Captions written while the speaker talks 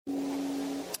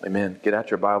Amen. Get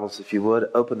out your Bibles, if you would.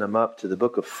 Open them up to the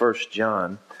book of 1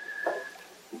 John.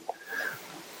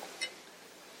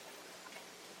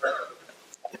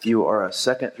 If you are a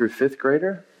 2nd through 5th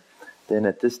grader, then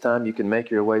at this time you can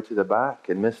make your way to the back.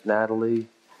 And Miss Natalie,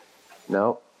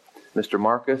 no, Mr.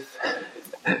 Marcus.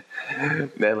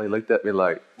 Natalie looked at me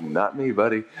like, not me,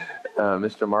 buddy.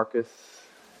 Mr. Marcus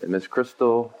and Miss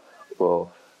Crystal,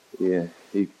 well, yeah,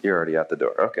 you're already out the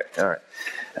door. Okay, all right.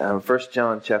 1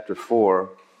 John chapter 4.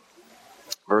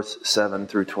 Verse 7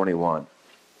 through 21.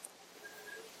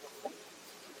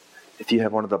 If you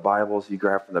have one of the Bibles, you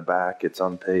grab from the back. It's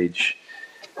on page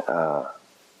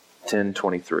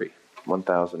 1023,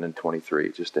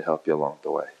 1023, just to help you along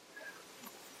the way.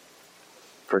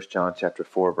 1 John chapter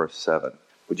 4, verse 7.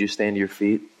 Would you stand to your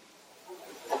feet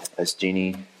as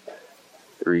Jeannie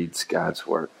reads God's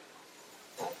Word?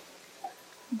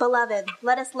 Beloved,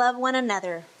 let us love one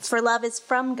another, for love is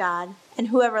from God, and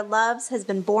whoever loves has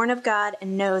been born of God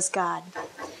and knows God.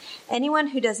 Anyone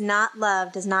who does not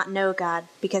love does not know God,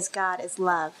 because God is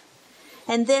love.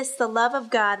 And this, the love of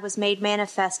God, was made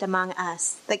manifest among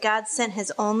us, that God sent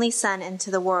his only Son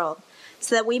into the world,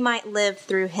 so that we might live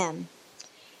through him.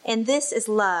 And this is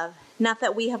love, not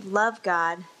that we have loved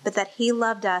God, but that he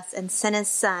loved us and sent his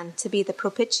Son to be the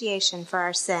propitiation for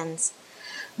our sins.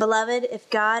 Beloved, if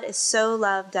God has so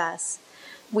loved us,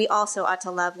 we also ought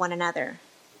to love one another.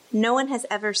 No one has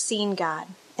ever seen God.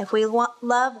 If we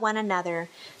love one another,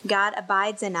 God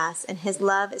abides in us, and his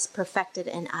love is perfected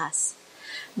in us.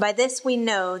 By this we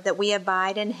know that we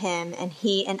abide in him and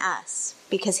he in us,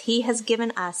 because he has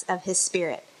given us of his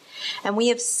Spirit. And we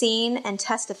have seen and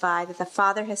testified that the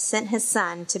Father has sent his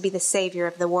Son to be the Savior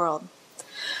of the world.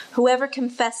 Whoever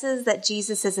confesses that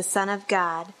Jesus is the Son of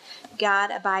God,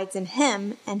 God abides in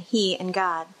him, and he in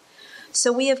God.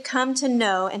 So we have come to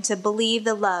know and to believe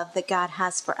the love that God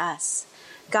has for us.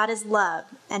 God is love,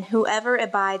 and whoever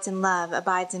abides in love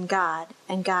abides in God,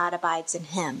 and God abides in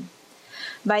him.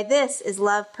 By this is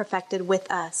love perfected with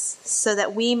us, so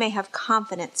that we may have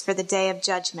confidence for the day of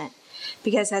judgment,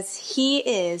 because as he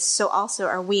is, so also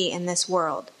are we in this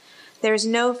world. There is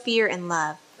no fear in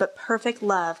love, but perfect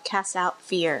love casts out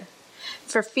fear.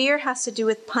 For fear has to do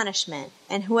with punishment,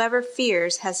 and whoever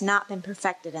fears has not been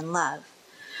perfected in love.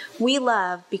 We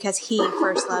love because he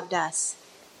first loved us.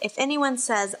 If anyone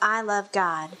says, I love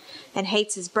God, and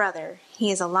hates his brother,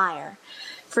 he is a liar.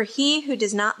 For he who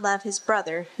does not love his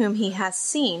brother, whom he has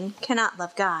seen, cannot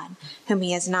love God, whom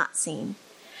he has not seen.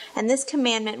 And this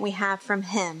commandment we have from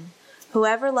him: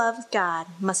 whoever loves God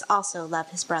must also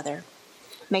love his brother.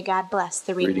 May God bless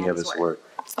the reading of his word.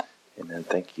 Amen.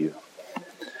 Thank you.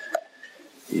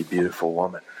 You beautiful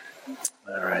woman.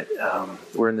 All right.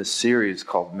 We're in this series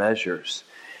called Measures.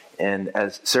 And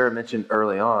as Sarah mentioned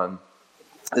early on,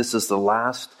 this is the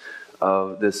last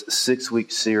of this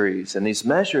 6-week series. And these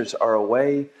measures are a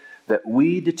way that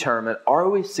we determine, are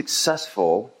we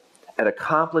successful at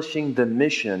accomplishing the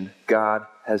mission God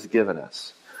has given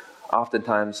us?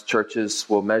 Oftentimes, churches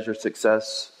will measure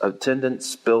success,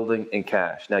 attendance, building, and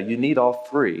cash. Now, you need all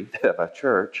three to have a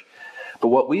church. But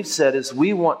what we've said is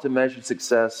we want to measure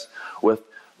success with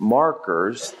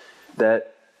markers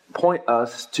that point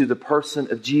us to the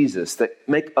person of Jesus, that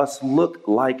make us look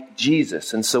like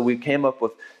Jesus. And so we came up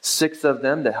with 6 of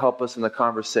them to help us in the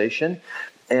conversation.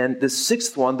 And the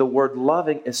 6th one, the word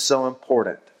loving, is so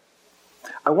important.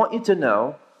 I want you to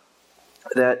know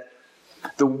that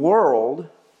the world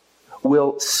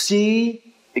will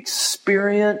see,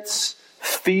 experience,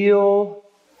 feel,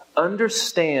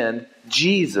 understand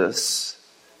Jesus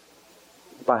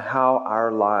by how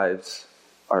our lives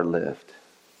are lived.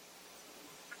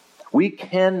 We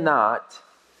cannot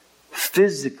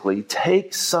physically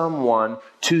take someone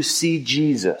to see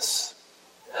Jesus,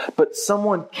 but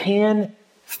someone can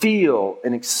feel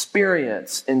and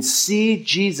experience and see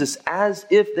Jesus as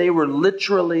if they were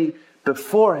literally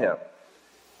before him,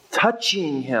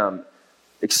 touching him,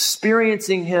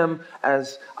 experiencing him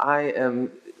as I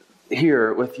am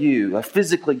here with you.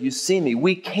 Physically, you see me.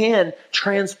 We can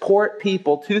transport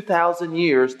people 2,000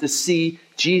 years to see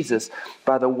Jesus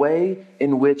by the way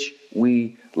in which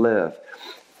we live.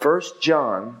 1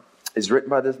 John is written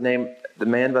by the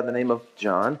man by the name of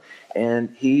John,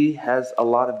 and he has a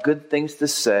lot of good things to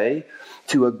say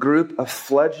to a group of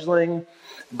fledgling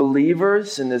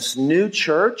believers in this new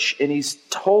church, and he's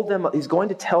going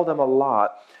to tell them a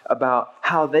lot about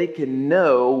how they can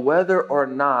know whether or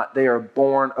not they are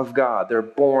born of God. They're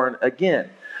born again.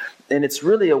 And it's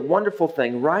really a wonderful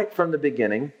thing. Right from the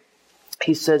beginning,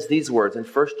 he says these words in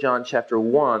 1 John chapter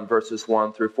 1, verses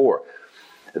 1 through 4.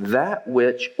 that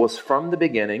which was from the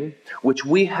beginning, which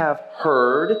we have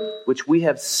heard, which we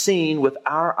have seen with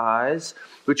our eyes,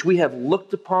 which we have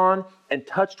looked upon and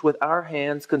touched with our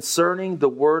hands concerning the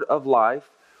word of life.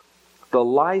 The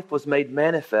life was made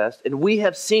manifest, and we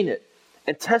have seen it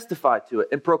and testified to it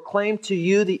and proclaimed to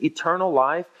you the eternal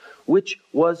life, which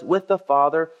was with the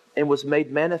Father and was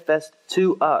made manifest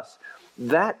to us.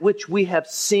 That which we have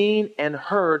seen and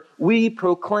heard, we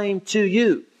proclaim to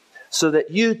you, so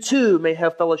that you too may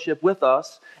have fellowship with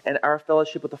us and our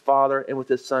fellowship with the Father and with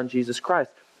His Son, Jesus Christ.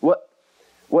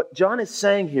 What John is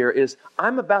saying here is,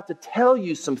 I'm about to tell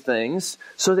you some things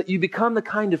so that you become the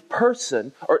kind of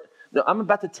person, I'm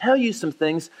about to tell you some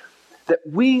things that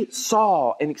we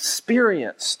saw and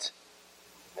experienced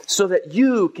so that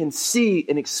you can see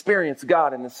and experience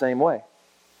God in the same way.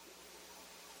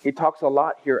 He talks a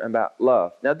lot here about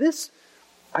love. Now this,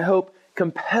 I hope,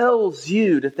 compels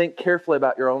you to think carefully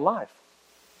about your own life.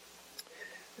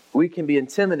 We can be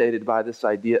intimidated by this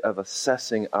idea of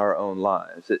assessing our own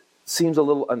lives. It seems a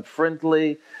little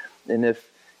unfriendly, and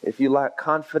if you lack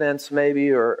confidence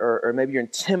maybe, or maybe you're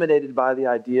intimidated by the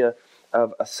idea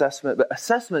of assessment, but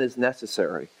assessment is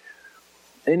necessary.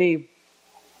 Any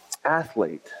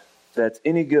athlete that's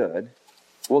any good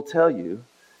will tell you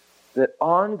that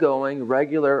ongoing,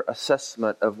 regular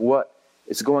assessment of what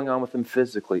is going on with them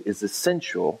physically is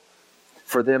essential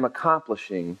for them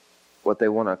accomplishing what they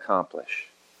want to accomplish.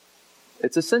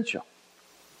 It's essential.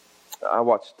 I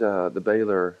watched the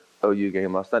Baylor OU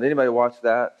game last night. Anybody watch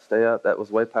that? Stay up? That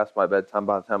was way past my bedtime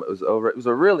by the time it was over. It was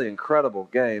a really incredible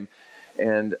game.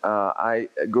 And I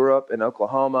grew up in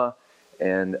Oklahoma,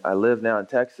 and I live now in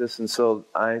Texas, and so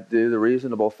I do the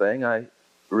reasonable thing. I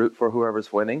root for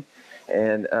whoever's winning.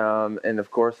 And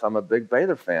of course, I'm a big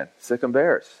Baylor fan, Sick 'em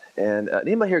Bears. And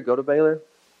anybody here go to Baylor?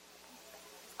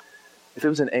 If it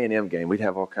was an A&M game, we'd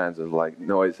have all kinds of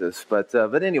noises. But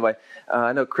anyway,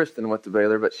 I know Kristen went to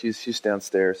Baylor, but she's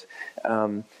downstairs.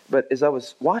 But as I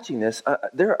was watching this,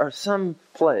 there are some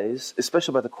plays,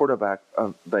 especially by the quarterback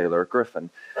of Baylor, Griffin,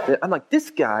 that I'm like,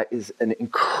 this guy is an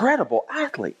incredible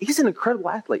athlete. He's an incredible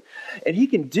athlete. And he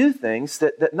can do things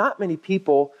that not many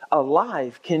people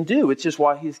alive can do. It's just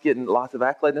why he's getting lots of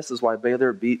accolades. This is why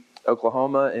Baylor beat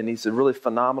Oklahoma, and he's a really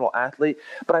phenomenal athlete.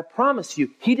 But I promise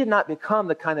you, he did not become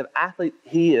the kind of athlete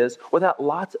he is without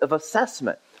lots of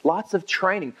assessment, lots of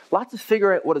training, lots of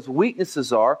figuring out what his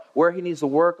weaknesses are, where he needs to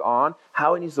work on,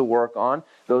 how he needs to work on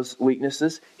those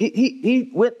weaknesses.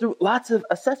 He went through lots of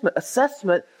assessment.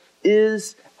 Assessment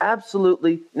is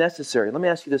absolutely necessary. Let me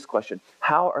ask you this question.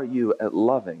 How are you at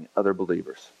loving other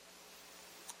believers?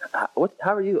 How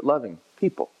are you at loving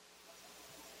people?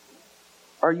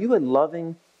 Are you a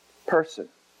loving person?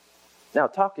 Now,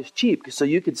 talk is cheap, so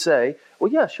you could say,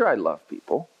 well, yeah, sure, I love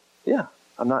people. Yeah,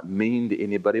 I'm not mean to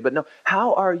anybody. But no,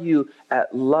 how are you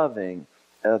at loving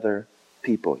other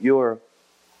people?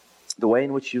 The way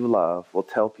in which you love will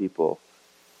tell people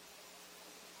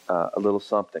a little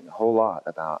something, a whole lot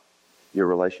about your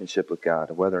relationship with God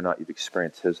and whether or not you've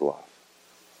experienced His love.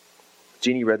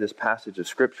 Jeannie read this passage of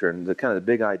Scripture, and the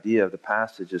big idea of the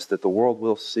passage is that the world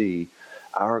will see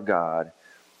our God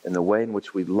in the way in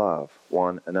which we love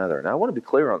one another. And I want to be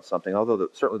clear on something, although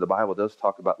certainly the Bible does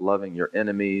talk about loving your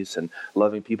enemies and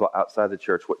loving people outside the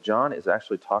church. What John is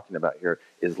actually talking about here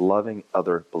is loving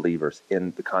other believers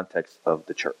in the context of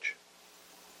the church,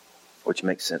 which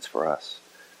makes sense for us.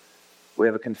 We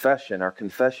have a confession. Our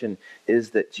confession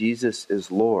is that Jesus is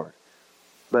Lord.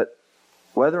 But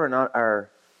whether or not our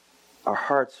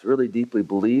hearts really deeply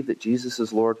believe that Jesus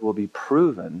is Lord will be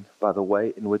proven by the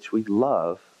way in which we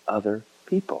love other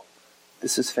people.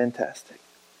 This is fantastic.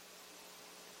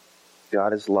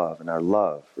 God is love, and our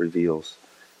love reveals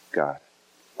God.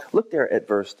 Look there at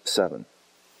verse 7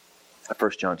 of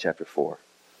 1 John chapter 4.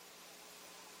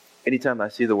 Anytime I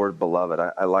see the word beloved,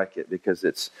 I like it because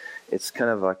it's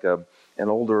kind of like an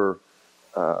older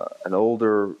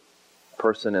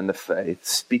person in the faith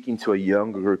speaking to a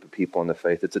younger group of people in the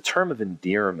faith. It's a term of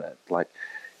endearment. Like,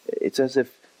 it's as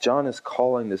if John is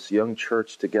calling this young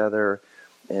church together,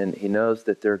 and he knows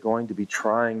that they're going to be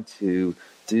trying to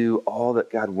do all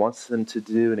that God wants them to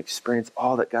do and experience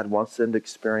all that God wants them to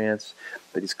experience.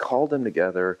 But He's called them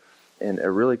together in a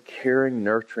really caring,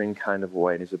 nurturing kind of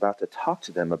way. And He's about to talk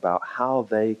to them about how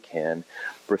they can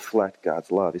reflect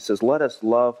God's love. He says, let us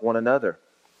love one another,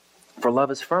 for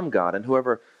love is from God, and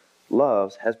whoever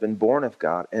loves has been born of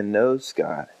God and knows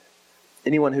God.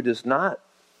 Anyone who does not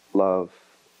love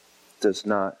does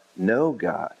not know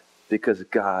God, because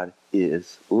God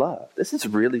is love. This is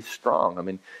really strong. I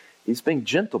mean, he's being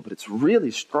gentle, but it's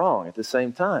really strong at the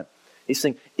same time. He's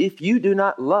saying, if you do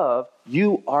not love,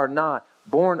 you are not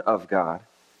born of God.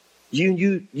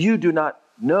 You do not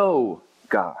know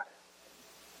God.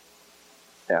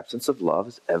 The absence of love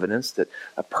is evidence that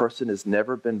a person has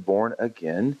never been born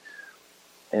again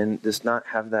and does not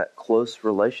have that close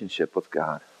relationship with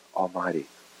God Almighty.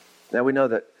 Now we know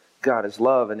that God is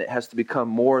love, and it has to become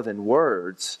more than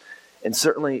words. And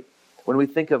certainly when we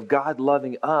think of God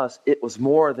loving us, it was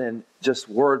more than just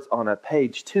words on a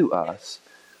page to us.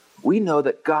 We know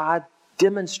that God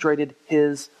demonstrated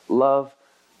his love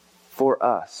for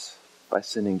us by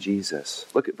sending Jesus.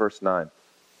 Look at verse 9.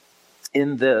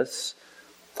 In this,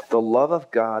 the love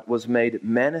of God was made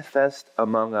manifest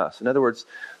among us. In other words,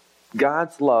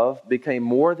 God's love became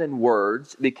more than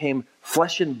words, it became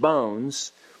flesh and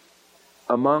bones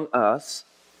among us,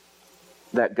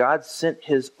 that God sent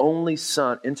his only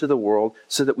Son into the world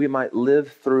so that we might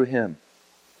live through him.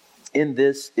 In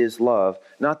this is love,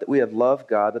 not that we have loved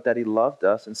God, but that he loved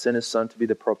us and sent his Son to be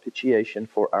the propitiation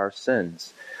for our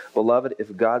sins. Beloved,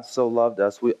 if God so loved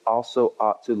us, we also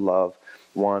ought to love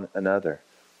one another.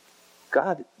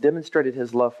 God demonstrated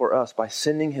his love for us by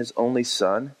sending his only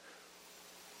Son.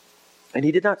 And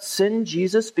he did not send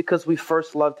Jesus because we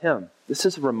first loved him. This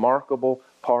is a remarkable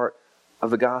part of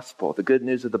the gospel, the good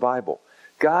news of the Bible.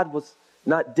 God was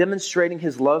not demonstrating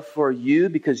his love for you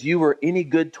because you were any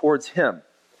good towards him.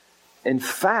 In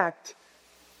fact,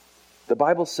 the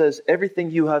Bible says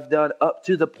everything you have done up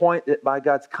to the point that by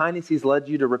God's kindness he's led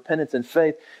you to repentance and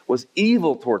faith was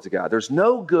evil towards God. There's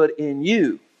no good in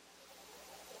you.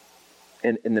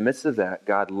 And in the midst of that,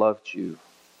 God loved you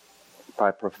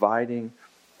by providing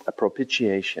a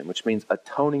propitiation, which means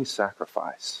atoning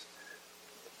sacrifice.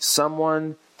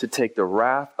 Someone to take the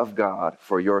wrath of God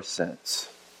for your sins.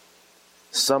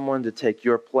 Someone to take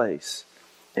your place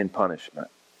in punishment.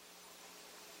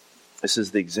 This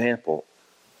is the example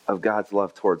of God's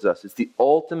love towards us. It's the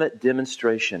ultimate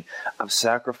demonstration of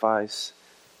sacrifice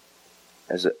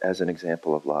as an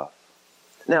example of love.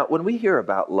 Now, when we hear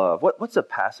about love, what's a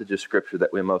passage of Scripture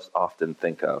that we most often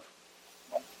think of?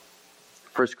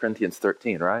 1 Corinthians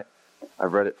 13, right?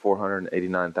 I've read it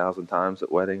 489,000 times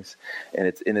at weddings,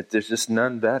 and there's just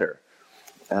none better.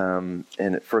 And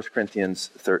 1 Corinthians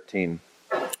 13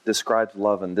 describes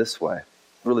love in this way.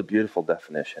 Really beautiful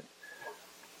definition.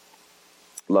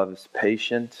 Love is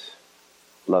patient.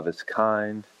 Love is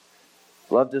kind.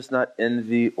 Love does not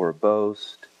envy or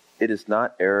boast. It is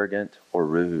not arrogant or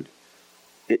rude.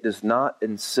 It does not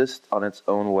insist on its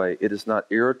own way. It is not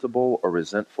irritable or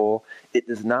resentful. It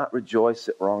does not rejoice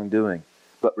at wrongdoing,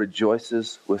 but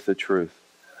rejoices with the truth.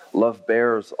 Love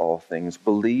bears all things,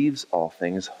 believes all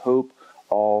things, hope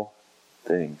all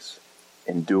things,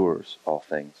 endures all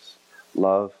things.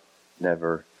 Love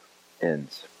never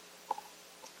ends.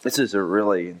 This is a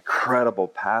really incredible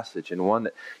passage, and one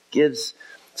that gives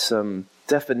some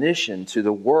definition to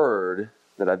the word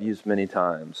that I've used many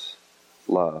times,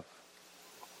 love.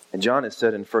 And John has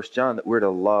said in 1 John that we're to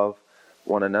love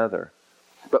one another.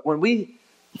 But when we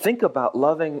think about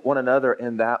loving one another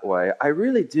in that way, I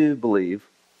really do believe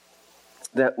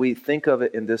that we think of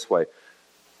it in this way.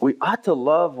 We ought to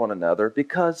love one another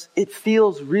because it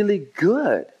feels really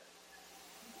good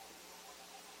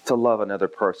to love another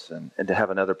person and to have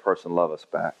another person love us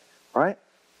back, right?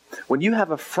 When you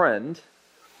have a friend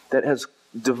that has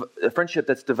a friendship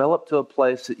that's developed to a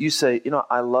place that you say,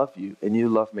 I love you and you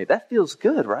love me, that feels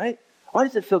good, right? Why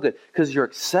does it feel good? Because you're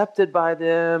accepted by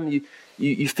them.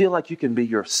 You feel like you can be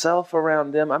yourself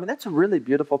around them. I mean, that's a really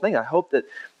beautiful thing. I hope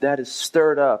that is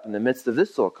stirred up in the midst of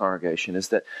this little congregation, is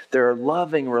that there are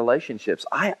loving relationships.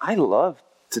 I love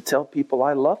to tell people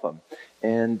I love them.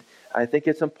 And I think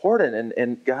it's important.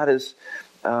 And God is...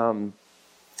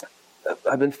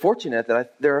 I've been fortunate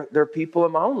that there are people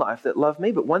in my own life that love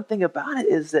me. But one thing about it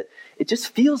is that it just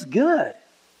feels good.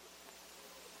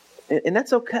 And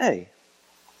that's okay.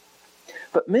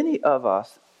 But many of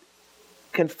us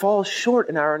can fall short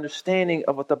in our understanding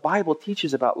of what the Bible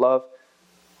teaches about love,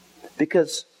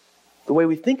 because the way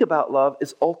we think about love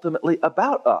is ultimately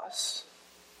about us,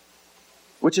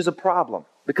 which is a problem.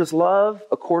 Because love,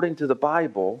 according to the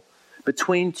Bible,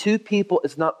 between two people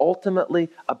is not ultimately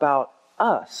about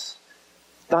us.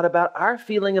 Not about our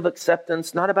feeling of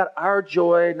acceptance, not about our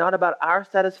joy, not about our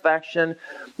satisfaction,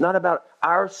 not about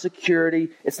our security.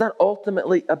 It's not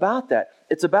ultimately about that.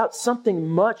 It's about something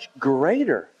much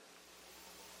greater.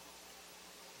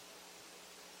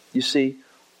 You see,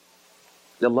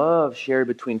 the love shared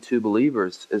between two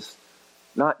believers is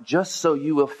not just so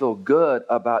you will feel good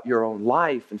about your own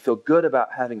life and feel good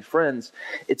about having friends.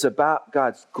 It's about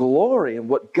God's glory and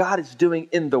what God is doing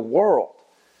in the world.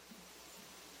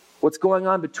 What's going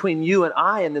on between you and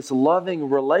I in this loving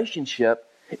relationship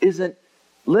isn't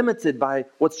limited by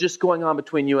what's just going on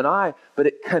between you and I, but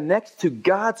it connects to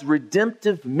God's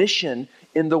redemptive mission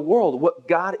in the world, what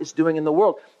God is doing in the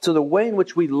world. So the way in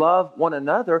which we love one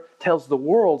another tells the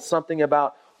world something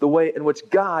about the way in which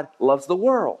God loves the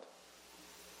world.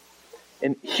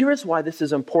 And here's why this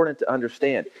is important to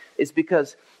understand. It's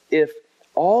because if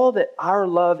all that our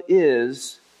love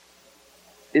is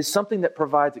something that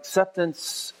provides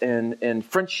acceptance and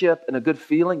friendship and a good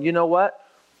feeling, you know what?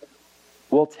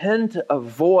 We'll tend to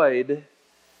avoid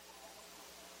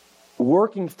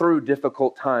working through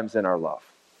difficult times in our love.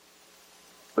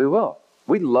 We will.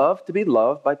 We love to be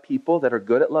loved by people that are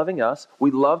good at loving us.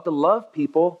 We love to love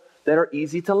people that are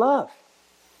easy to love.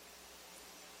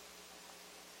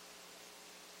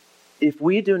 If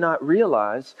we do not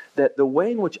realize that the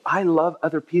way in which I love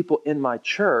other people in my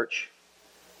church,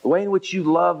 the way in which you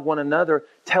love one another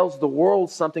tells the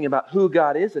world something about who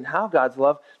God is and how God's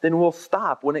love, then we'll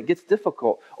stop when it gets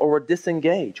difficult or we're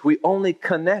disengaged. We only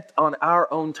connect on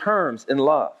our own terms in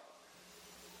love.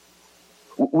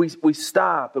 We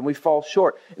stop and we fall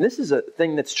short. And this is a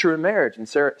thing that's true in marriage. And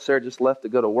Sarah just left to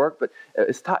go to work, but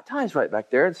Ty's right back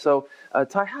there. And so,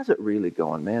 Ty, how's it really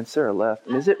going, man? Sarah left.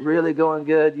 And is it really going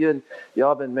good?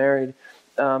 Y'all been married?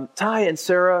 Ty and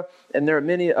Sarah, and there are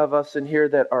many of us in here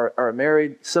that are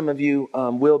married. Some of you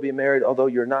will be married, although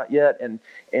you're not yet.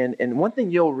 And one thing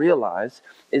you'll realize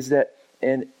is that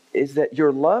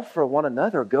your love for one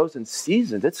another goes in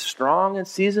seasons. It's strong in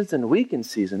seasons and weak in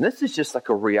seasons. This is just like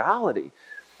a reality.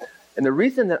 And the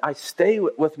reason that I stay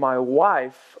with my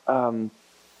wife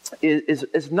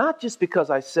is not just because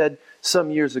I said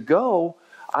some years ago,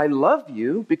 I love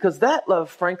you, because that love,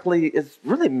 frankly, is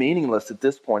really meaningless at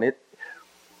this point.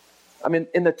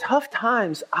 In the tough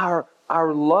times, our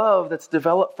love that's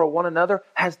developed for one another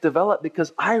has developed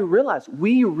because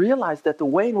we realize that the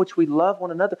way in which we love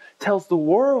one another tells the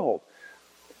world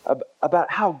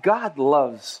about how God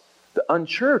loves the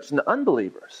unchurched and the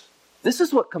unbelievers. This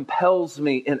is what compels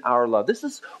me in our love. This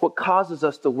is what causes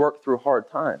us to work through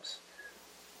hard times.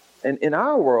 And in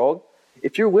our world,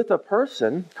 if you're with a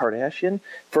person, Kardashian,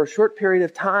 for a short period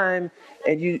of time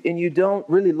and you don't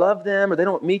really love them or they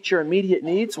don't meet your immediate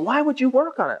needs, why would you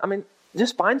work on it?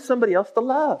 Just find somebody else to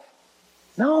love.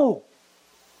 No.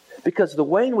 Because the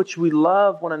way in which we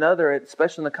love one another,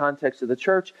 especially in the context of the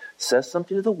church, says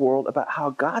something to the world about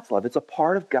how God's love. It's a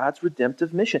part of God's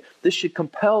redemptive mission. This should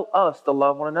compel us to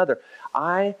love one another.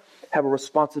 I have a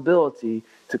responsibility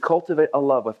to cultivate a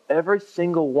love with every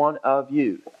single one of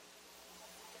you,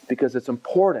 because it's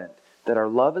important that our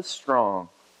love is strong,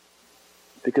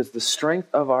 because the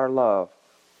strength of our love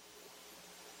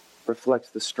reflects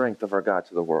the strength of our God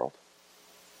to the world.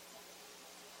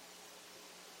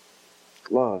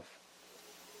 Love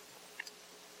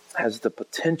has the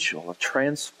potential of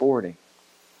transporting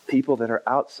people that are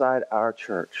outside our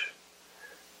church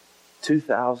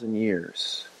 2,000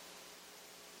 years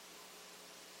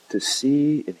to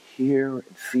see and hear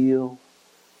and feel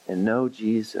and know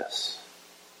Jesus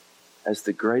as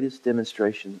the greatest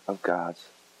demonstration of God's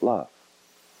love.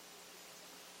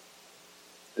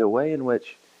 The way in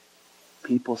which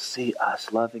people see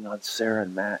us loving on Sarah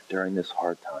and Matt during this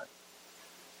hard time.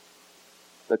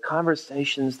 The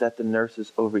conversations that the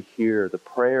nurses overhear, the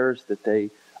prayers that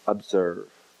they observe.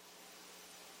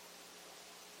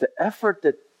 The effort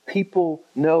that people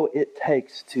know it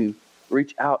takes to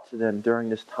reach out to them during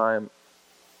this time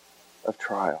of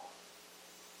trial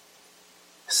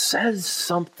says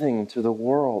something to the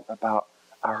world about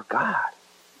our God.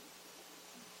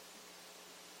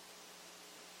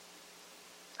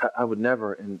 I would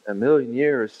never in a million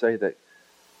years say that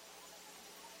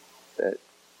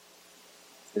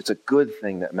it's a good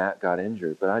thing that Matt got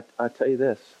injured. But I tell you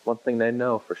this, one thing they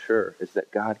know for sure is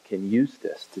that God can use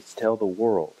this to tell the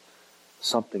world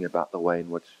something about the way in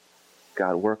which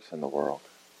God works in the world.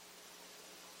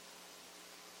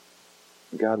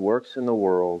 God works in the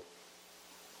world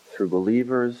through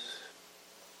believers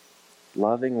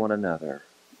loving one another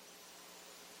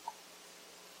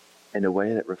in a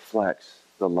way that reflects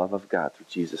the love of God through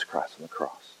Jesus Christ on the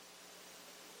cross.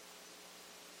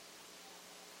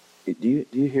 Do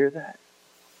you hear that?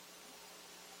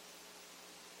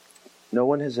 No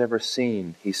one has ever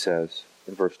seen, he says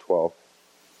in verse 12,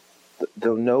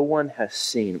 though no one has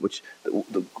seen, which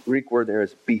the Greek word there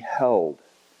is beheld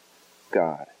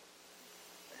God.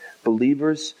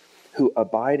 Believers who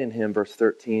abide in him, verse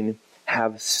 13,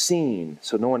 have seen.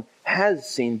 So no one has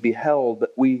seen, beheld,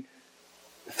 but we,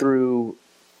 through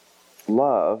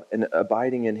love and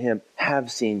abiding in him,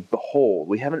 have seen, behold.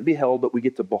 We haven't beheld, but we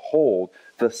get to behold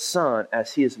the Son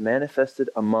as he is manifested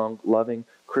among loving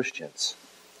Christians.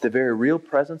 The very real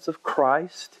presence of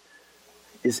Christ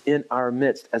is in our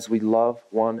midst as we love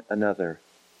one another.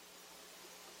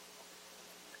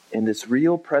 And this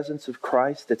real presence of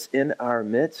Christ that's in our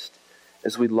midst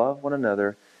as we love one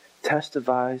another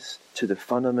testifies to the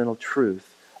fundamental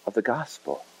truth of the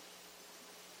gospel.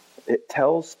 It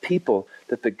tells people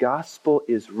that the gospel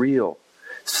is real.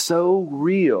 So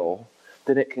real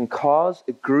that it can cause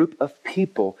a group of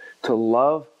people to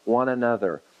love one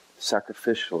another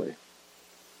sacrificially.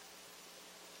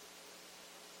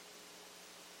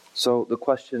 So the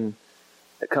question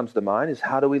that comes to mind is,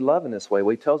 how do we love in this way?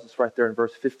 Well, he tells us right there in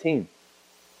verse 15.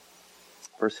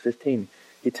 Verse 15,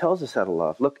 he tells us how to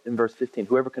love. Look in verse 15.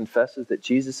 Whoever confesses that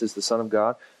Jesus is the Son of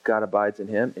God, God abides in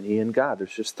him, and he in God.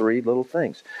 There's just three little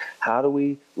things. How do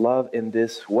we love in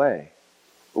this way?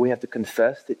 We have to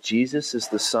confess that Jesus is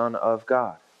the Son of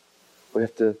God. We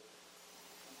have to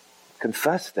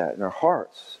confess that in our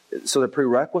hearts. So the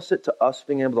prerequisite to us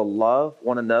being able to love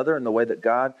one another in the way that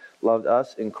God loved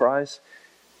us in Christ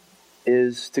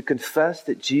is to confess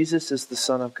that Jesus is the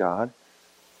Son of God,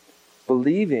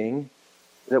 believing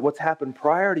that what's happened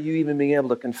prior to you even being able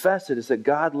to confess it is that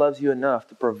God loves you enough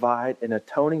to provide an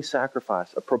atoning sacrifice,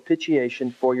 a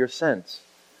propitiation for your sins.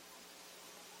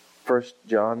 1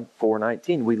 John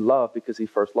 4:19, we love because he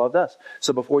first loved us.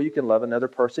 So before you can love another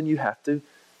person, you have to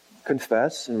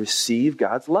confess and receive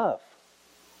God's love.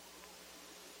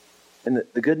 And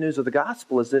the good news of the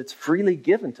gospel is that it's freely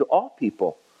given to all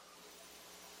people.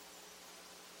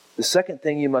 The second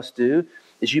thing you must do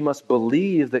is you must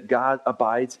believe that God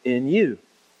abides in you.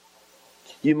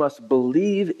 You must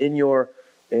believe in your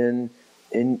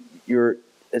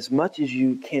as much as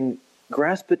you can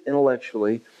grasp it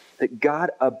intellectually, that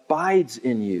God abides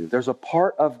in you. There's a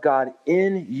part of God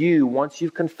in you once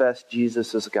you've confessed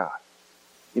Jesus as God.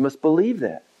 You must believe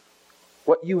that.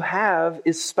 What you have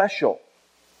is special.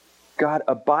 God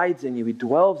abides in you. He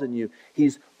dwells in you.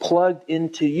 He's plugged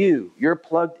into you. You're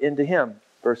plugged into him.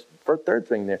 Third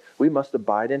thing there, we must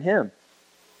abide in him.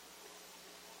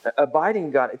 Abiding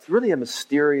in God, it's really a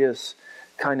mysterious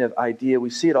kind of idea. We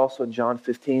see it also in John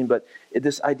 15, but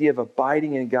this idea of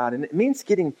abiding in God, and it means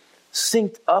getting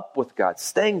synced up with God,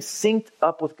 staying synced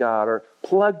up with God or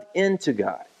plugged into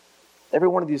God. Every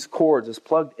one of these cords is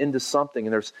plugged into something,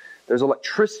 and there's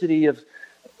electricity of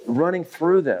running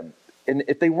through them. And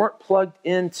if they weren't plugged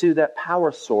into that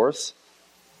power source,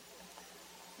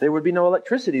 there would be no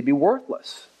electricity. It'd be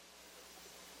worthless.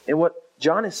 And what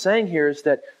John is saying here is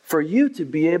that for you to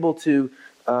be able to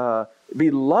be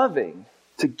loving,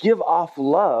 to give off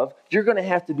love, you're going to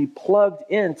have to be plugged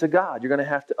into God. You're going to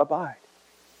have to abide.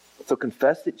 So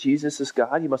confess that Jesus is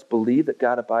God. You must believe that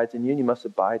God abides in you, and you must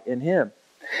abide in him.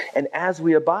 And as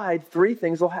we abide, three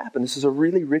things will happen. This is a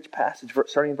really rich passage,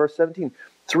 starting in verse 17.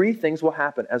 Three things will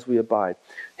happen as we abide.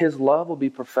 His love will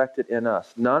be perfected in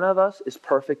us. None of us is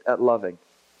perfect at loving.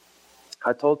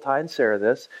 I told Ty and Sarah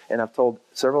this, and I've told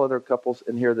several other couples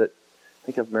in here that I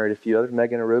think I've married a few others.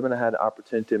 Megan and Reuben, I had the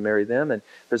opportunity to marry them, and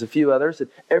there's a few others. And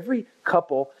every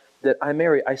couple that I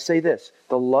marry, I say this: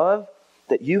 the love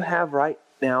that you have right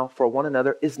now for one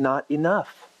another is not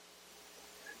enough.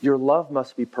 Your love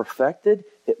must be perfected.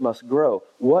 It must grow.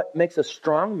 What makes a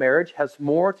strong marriage has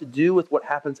more to do with what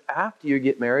happens after you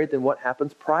get married than what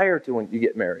happens prior to when you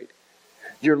get married.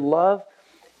 Your love,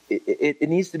 it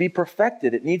needs to be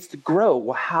perfected. It needs to grow.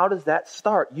 Well, how does that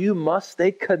start? You must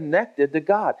stay connected to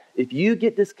God. If you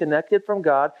get disconnected from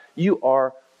God, you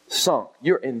are sunk.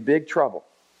 You're in big trouble.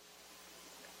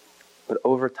 But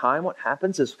over time, what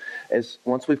happens is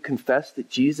once we've confessed that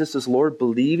Jesus is Lord,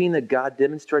 believing that God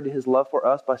demonstrated his love for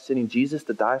us by sending Jesus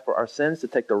to die for our sins, to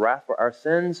take the wrath for our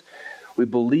sins, we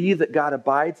believe that God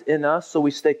abides in us, so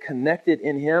we stay connected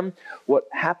in him. What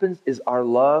happens is our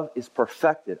love is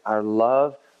perfected. Our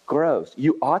love grows.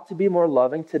 You ought to be more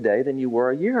loving today than you were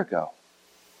a year ago.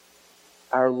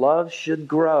 Our love should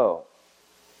grow,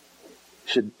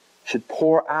 should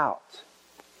pour out.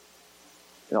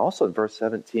 And also in verse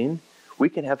 17, we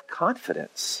can have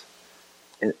confidence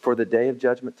for the day of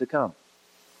judgment to come.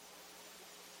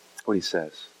 What he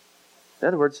says. In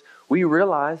other words, we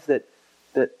realize that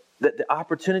the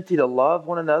opportunity to love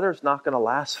one another is not going to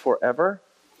last forever.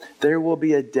 There will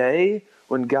be a day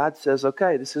when God says,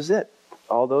 okay, this is it.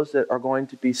 All those that are going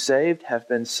to be saved have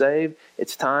been saved.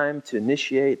 It's time to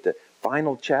initiate the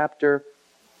final chapter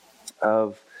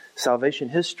of salvation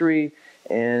history,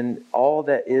 and all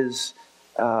that is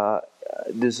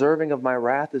deserving of my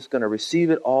wrath is going to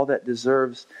receive it. All that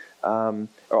deserves, or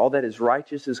all that is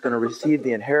righteous is going to receive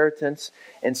the inheritance.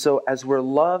 And so as we're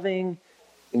loving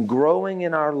and growing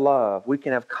in our love, we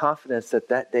can have confidence that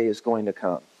that day is going to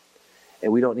come.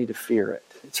 And we don't need to fear it.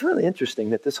 It's really interesting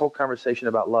that this whole conversation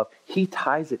about love, he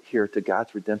ties it here to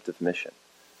God's redemptive mission.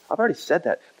 I've already said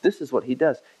that. This is what he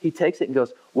does. He takes it and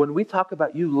goes, when we talk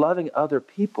about you loving other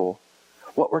people,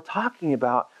 what we're talking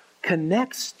about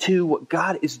connects to what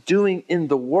God is doing in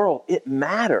the world. It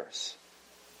matters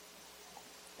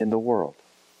in the world.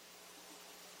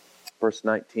 Verse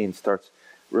 19 starts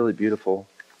really beautiful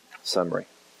summary.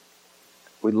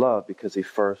 We love because he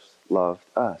first loved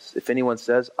us. If anyone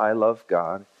says, I love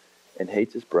God, and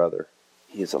hates his brother,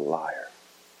 he is a liar.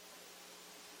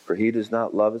 For he does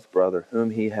not love his brother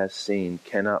whom he has seen,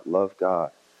 cannot love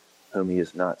God whom he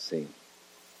has not seen.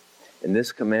 In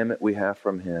this commandment we have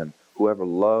from him, whoever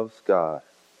loves God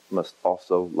must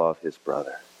also love his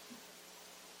brother.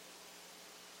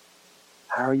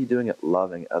 How are you doing at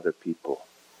loving other people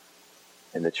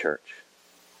in the church?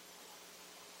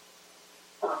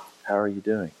 How are you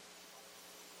doing?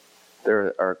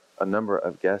 There are a number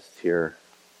of guests here,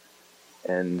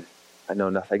 and I know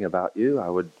nothing about you.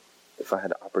 If I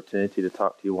had the opportunity to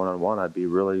talk to you one-on-one, I'd be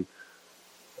really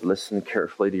listen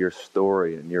carefully to your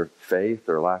story and your faith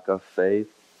or lack of faith,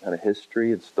 kind of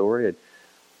history and story.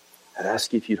 I'd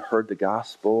ask you if you'd heard the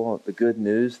gospel, the good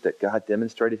news that God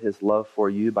demonstrated his love for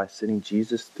you by sending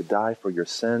Jesus to die for your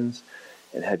sins,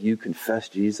 and have you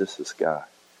confessed Jesus as God?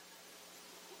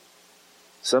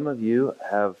 Some of you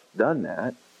have done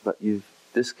that, but you've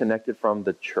disconnected from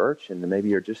the church, and maybe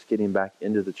you're just getting back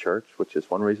into the church, which is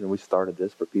one reason we started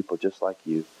this, for people just like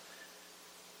you.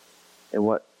 And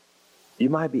what you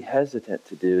might be hesitant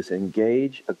to do is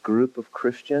engage a group of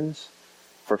Christians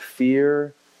for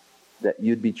fear that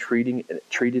you'd be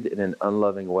treated in an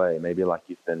unloving way, maybe like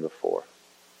you've been before.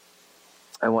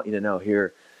 I want you to know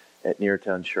here at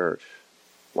Neartown Church,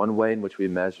 one way in which we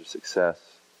measure success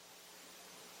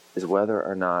is whether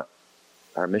or not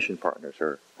our mission partners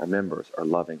or our members are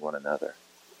loving one another.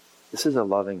 This is a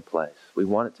loving place. We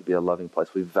want it to be a loving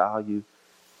place. We value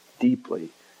deeply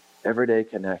everyday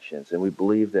connections, and we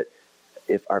believe that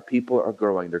if our people are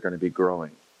growing, they're going to be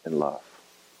growing in love.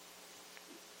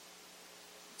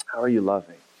 How are you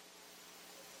loving?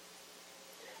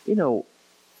 You know,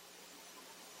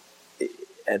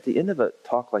 at the end of a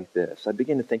talk like this, I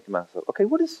begin to think to myself, okay,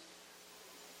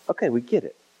 we get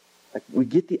it. Like, we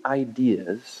get the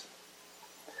ideas,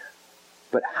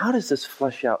 but how does this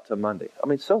flesh out to Monday? I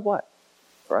mean, so what,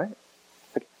 right?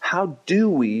 Like, how do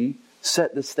we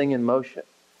set this thing in motion?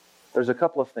 There's a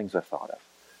couple of things I thought of.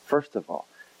 First of all,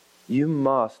 you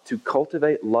must, to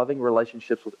cultivate loving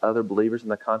relationships with other believers in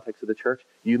the context of the church,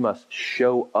 you must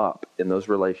show up in those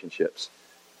relationships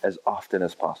as often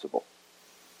as possible.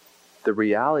 The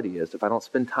reality is, if I don't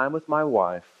spend time with my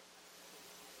wife,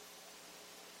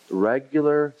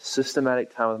 regular,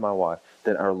 systematic time with my wife,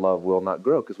 then our love will not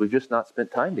grow because we've just not spent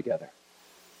time together.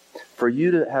 For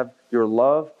you to have your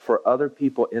love for other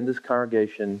people in this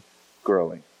congregation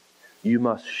growing, you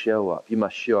must show up. You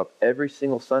must show up every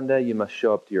single Sunday. You must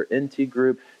show up to your NT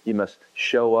group. You must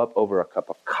show up over a cup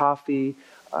of coffee.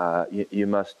 You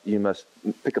must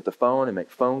pick up the phone and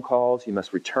make phone calls. You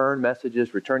must return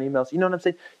messages, return emails. You know what I'm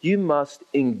saying? You must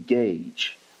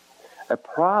engage. A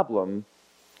problem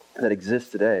that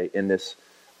exists today in this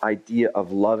idea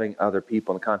of loving other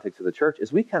people in the context of the church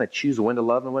is we kind of choose when to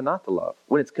love and when not to love.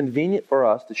 When it's convenient for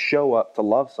us to show up to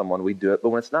love someone, we do it, but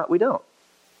when it's not, we don't.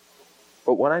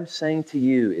 But what I'm saying to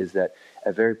you is that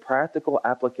a very practical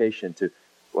application to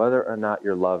whether or not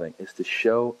you're loving is to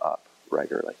show up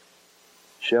regularly.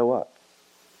 Show up.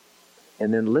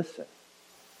 And then listen.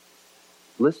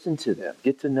 Listen to them.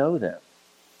 Get to know them.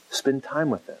 Spend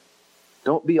time with them.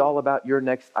 Don't be all about your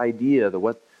next idea,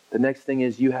 what the next thing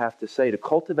is you have to say. To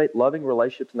cultivate loving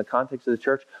relationships in the context of the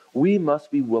church, we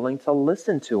must be willing to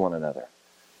listen to one another.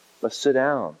 We must sit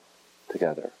down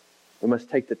together. We must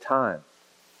take the time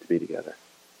to be together.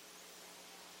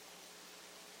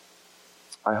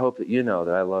 I hope that you know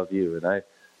that I love you, and I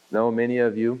know many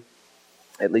of you,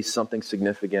 at least something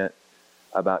significant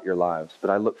about your lives, but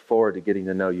I look forward to getting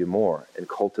to know you more and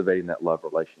cultivating that love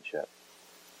relationship.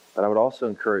 But I would also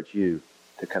encourage you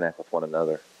to connect with one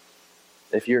another.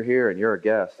 If you're here and you're a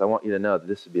guest, I want you to know that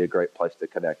this would be a great place to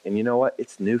connect. And you know what?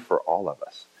 It's new for all of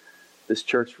us. This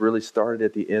church really started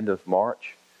at the end of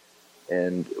March,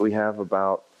 and we have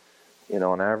about,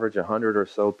 on average, 100 or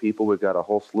so people. We've got a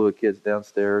whole slew of kids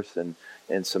downstairs and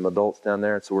some adults down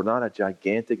there. And so we're not a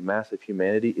gigantic, massive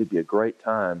humanity. It'd be a great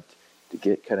time to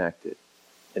get connected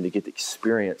and to get to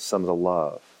experience some of the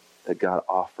love that God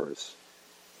offers,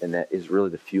 and that is really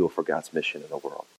the fuel for God's mission in the world.